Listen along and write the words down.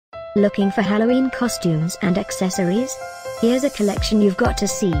Looking for Halloween costumes and accessories? Here's a collection you've got to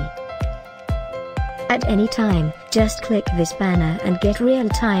see. At any time, just click this banner and get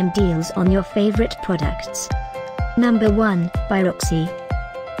real-time deals on your favorite products. Number 1, by Roxy.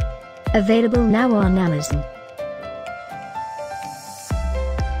 Available now on Amazon.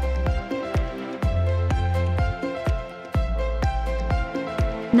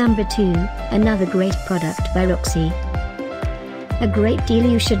 Number 2, another great product by Roxy. A great deal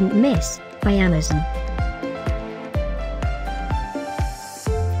you shouldn't miss, by Amazon.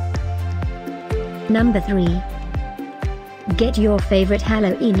 Number 3. Get your favorite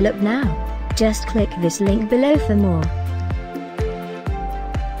Halloween look now. Just click this link below for more.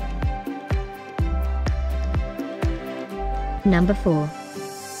 Number 4.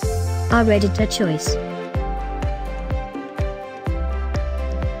 Our editor choice.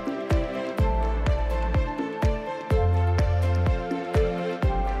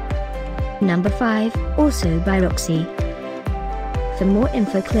 Number 5, also by Roxy. For more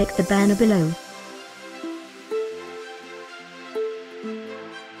info, click the banner below.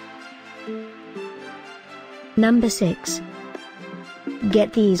 Number 6.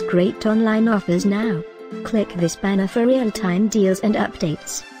 Get these great online offers now. Click this banner for real-time deals and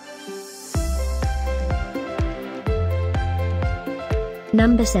updates.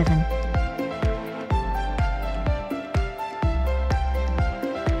 Number 7.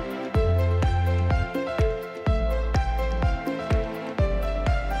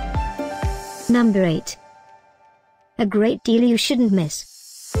 Number 8. A great deal you shouldn't miss.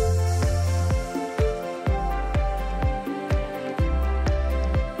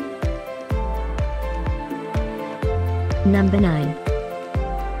 Number 9.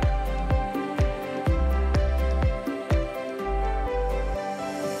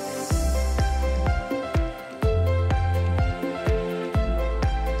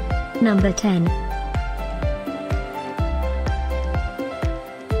 Number 10.